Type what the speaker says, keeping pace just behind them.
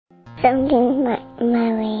Something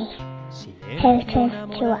Mary.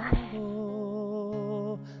 Totus2us.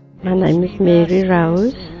 My name is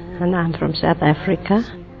Maryrose and I'm from South Africa,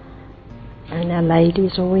 and Our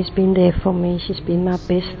Lady's always been there for me. She's been my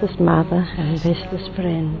bestest mother and bestest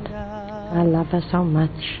friend. I love her so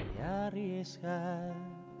much.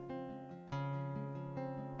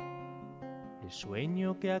 El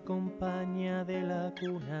sueño que acompaña de la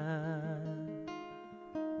cuna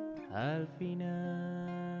al final.